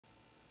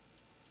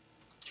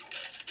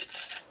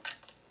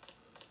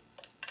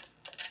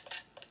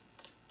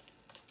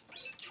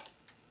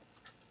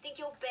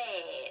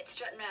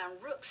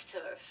around Rook's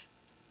turf.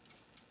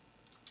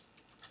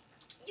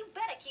 You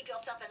better keep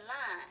yourself in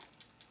line.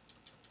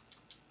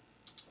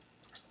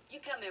 You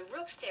come in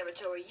Rook's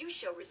territory, you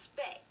show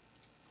respect.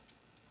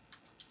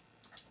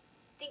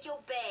 Think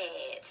you're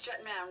bad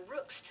strutting around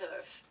Rook's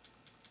turf.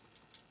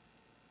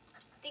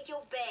 Think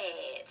you're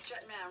bad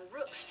strutting around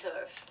Rook's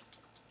turf.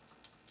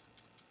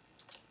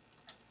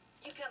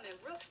 You come in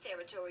Rook's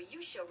territory,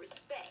 you show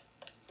respect.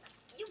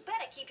 You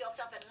better keep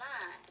yourself in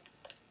line.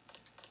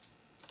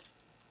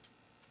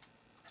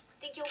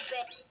 Think you're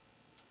bad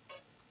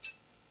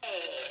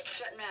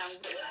strutting around.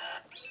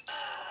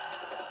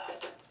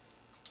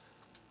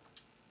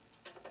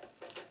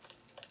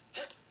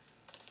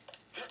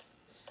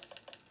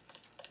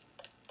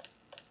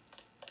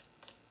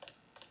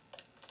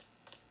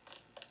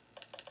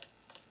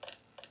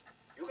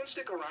 You can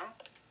stick around,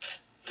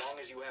 as long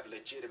as you have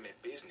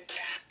legitimate business.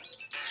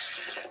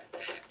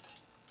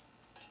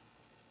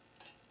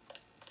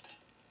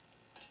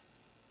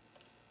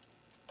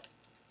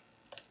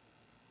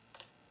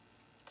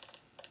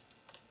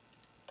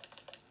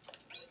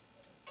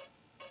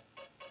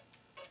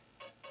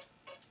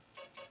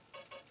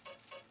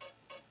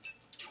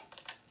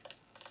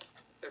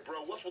 Hey,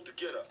 bro, what's with the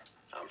get-up?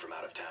 I'm from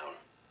out of town.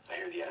 I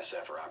hear the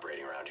NSF are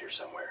operating around here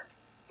somewhere.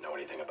 Know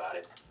anything about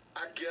it?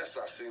 I guess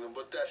I seen him,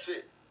 but that's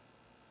it.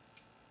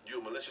 You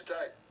a militia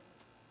type?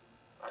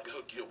 I can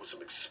hook you up with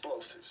some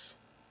explosives.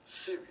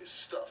 Serious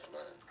stuff,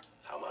 man.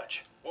 How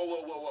much? Whoa,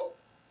 whoa, whoa, whoa.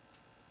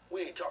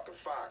 We ain't talking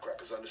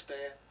firecrackers,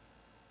 understand?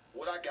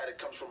 What I got, it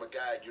comes from a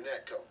guy at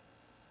UNATCO.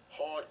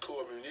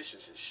 Hardcore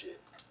munitions and shit.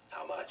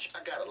 How much?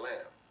 I got a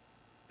lamb.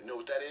 You know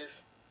what that is?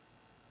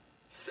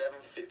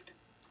 $750.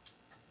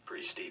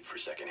 Pretty steep for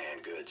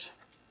secondhand goods.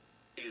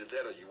 Either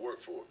that or you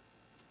work for it.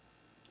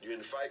 You in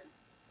the fight?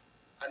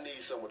 I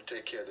need someone to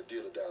take care of the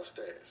dealer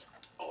downstairs.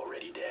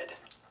 Already dead.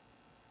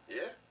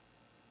 Yeah?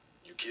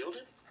 You killed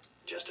him?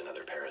 Just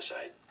another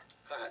parasite.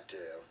 Hot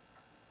damn.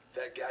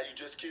 That guy you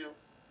just killed?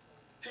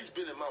 He's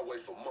been in my way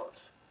for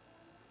months.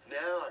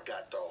 Now I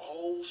got the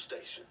whole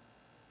station.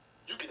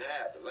 You can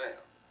have the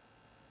lamb.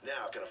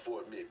 Now I can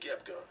afford me a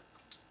Gep gun.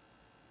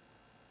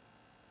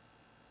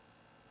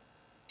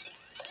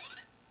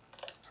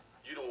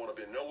 You don't want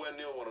to be nowhere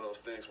near one of those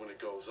things when it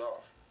goes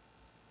off.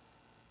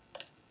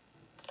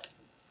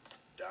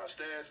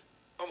 Downstairs,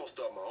 I'm gonna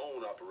start my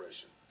own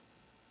operation.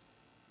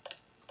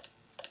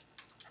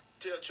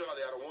 Tell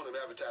Charlie I don't want him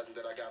advertising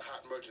that I got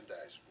hot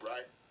merchandise,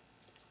 right?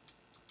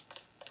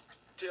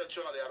 Tell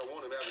Charlie I don't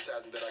want him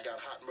advertising that I got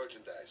hot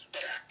merchandise.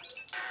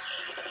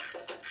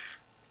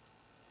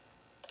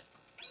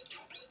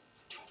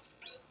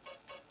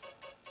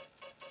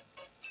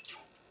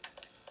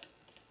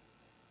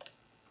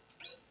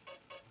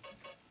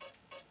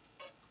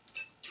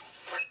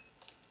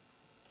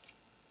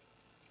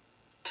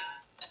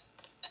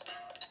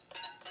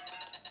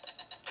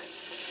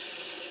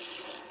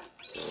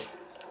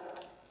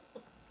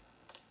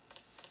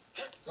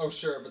 Oh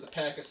sure, but the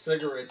pack of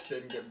cigarettes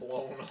didn't get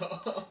blown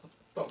up.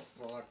 The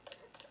fuck?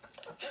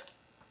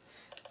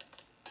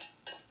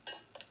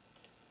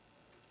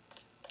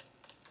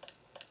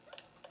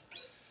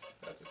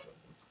 That's a good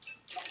one.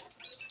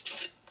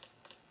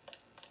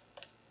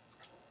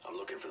 I'm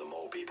looking for the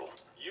mole people.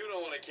 You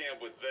don't want to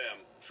camp with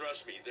them.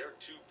 Trust me, they're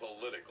too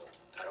political.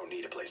 I don't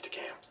need a place to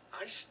camp.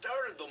 I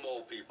started the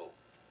mole people.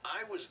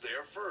 I was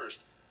there first,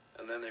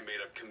 and then they made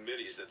up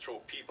committees that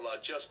throw people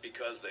out just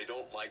because they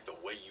don't like the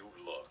way you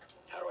look.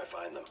 How do I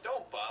find them?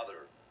 Don't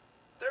bother.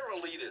 They're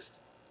elitist.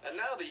 And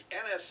now the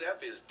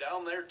NSF is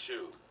down there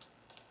too.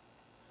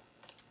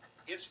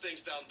 It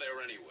stinks down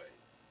there anyway.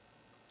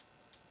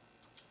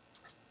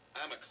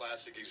 I'm a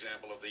classic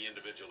example of the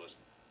individualist.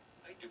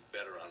 I do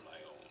better on my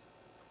own.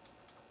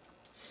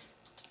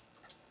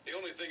 The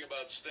only thing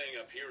about staying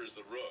up here is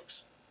the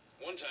rooks.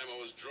 One time I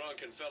was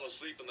drunk and fell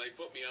asleep and they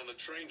put me on the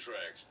train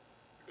tracks.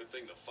 Good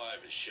thing the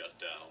 5 is shut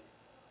down.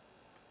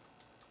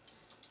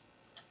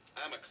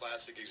 I'm a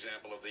classic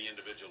example of the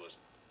individualist.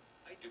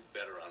 I do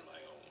better on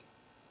my own.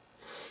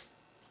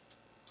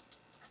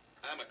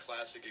 I'm a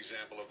classic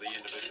example of the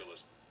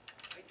individualist.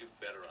 I do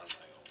better on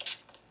my own.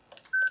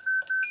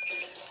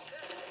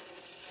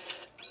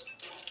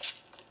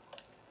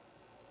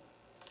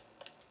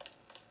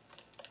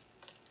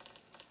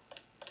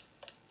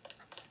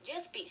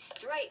 Just be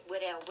straight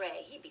with El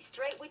Rey. He be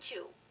straight with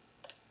you.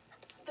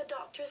 The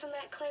doctors in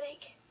that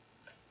clinic,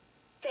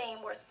 they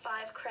ain't worth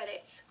 5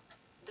 credits.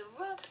 The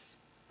Rooks,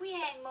 we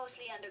hang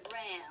mostly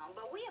underground,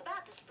 but we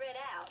about to spread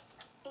out.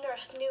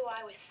 Nurse knew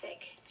I was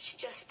sick. She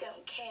just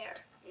don't care.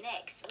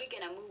 Next, we're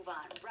gonna move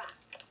on rock.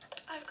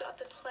 I've got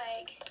the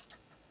plague.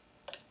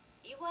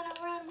 You wanna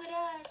run with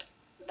us?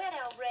 Bet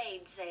El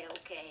Rey'd say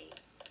okay.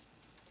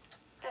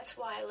 That's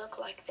why I look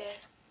like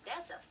this.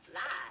 That's a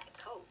fly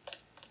coat.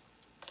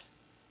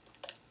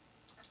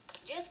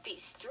 Just be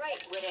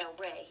straight with El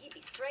Rey. He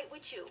be straight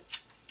with you.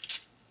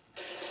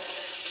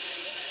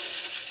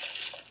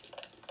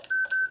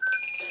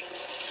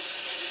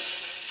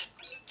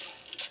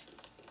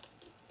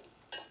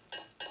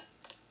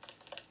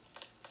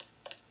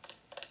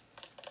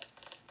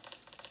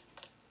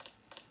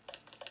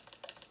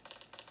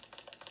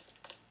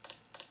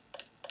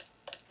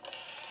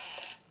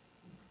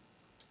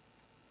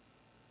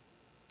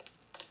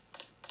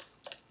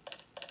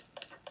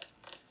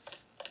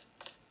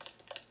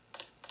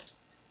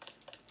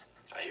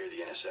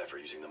 NSF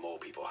are using the Mole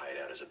People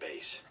hideout as a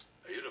base.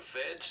 Are you the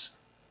feds?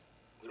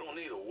 We don't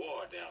need a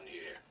war down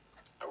here.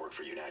 I work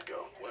for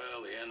UNATCO. Well,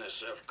 the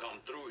NSF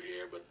come through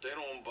here, but they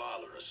don't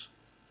bother us.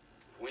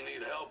 If we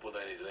need help with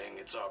anything,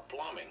 it's our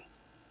plumbing.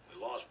 We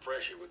lost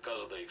pressure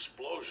because of the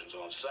explosions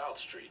on South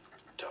Street.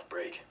 Tough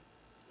break.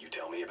 You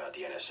tell me about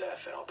the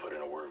NSF, and I'll put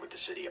in a word with the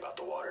city about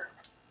the water.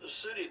 The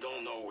city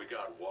don't know we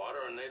got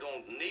water, and they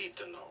don't need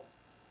to know.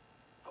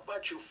 How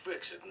about you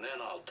fix it, and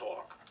then I'll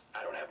talk?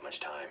 I don't have much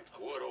time.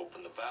 I would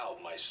open the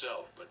valve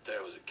myself, but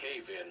there was a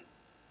cave-in.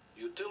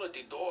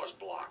 Utility door's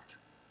blocked.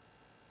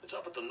 It's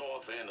up at the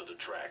north end of the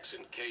tracks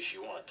in case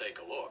you want to take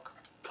a look.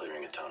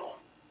 Clearing a tunnel.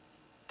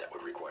 That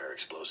would require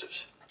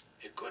explosives.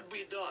 It could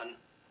be done.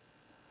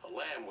 A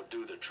lamb would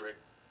do the trick.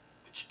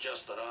 It's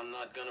just that I'm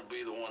not gonna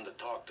be the one to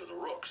talk to the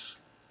rooks.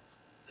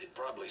 They'd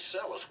probably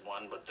sell us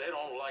one, but they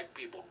don't like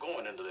people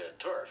going into their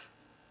turf,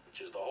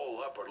 which is the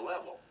whole upper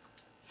level.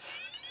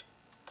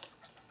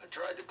 I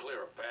tried to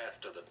clear a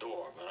path to the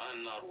door, but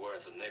I'm not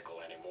worth a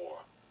nickel anymore.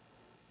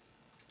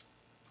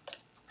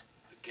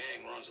 The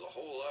gang runs the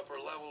whole upper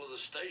level of the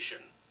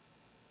station.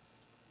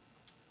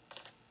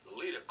 The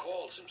leader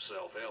calls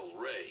himself El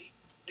Rey.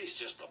 He's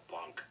just a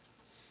punk.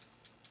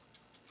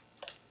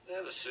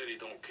 The city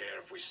don't care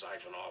if we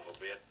siphon off a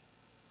bit.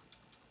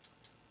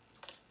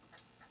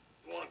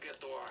 You want to get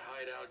to our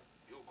hideout,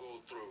 you go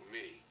through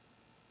me.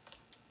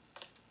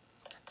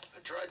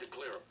 I tried to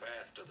clear a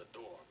path to the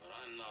door, but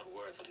I'm not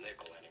worth a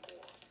nickel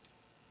anymore.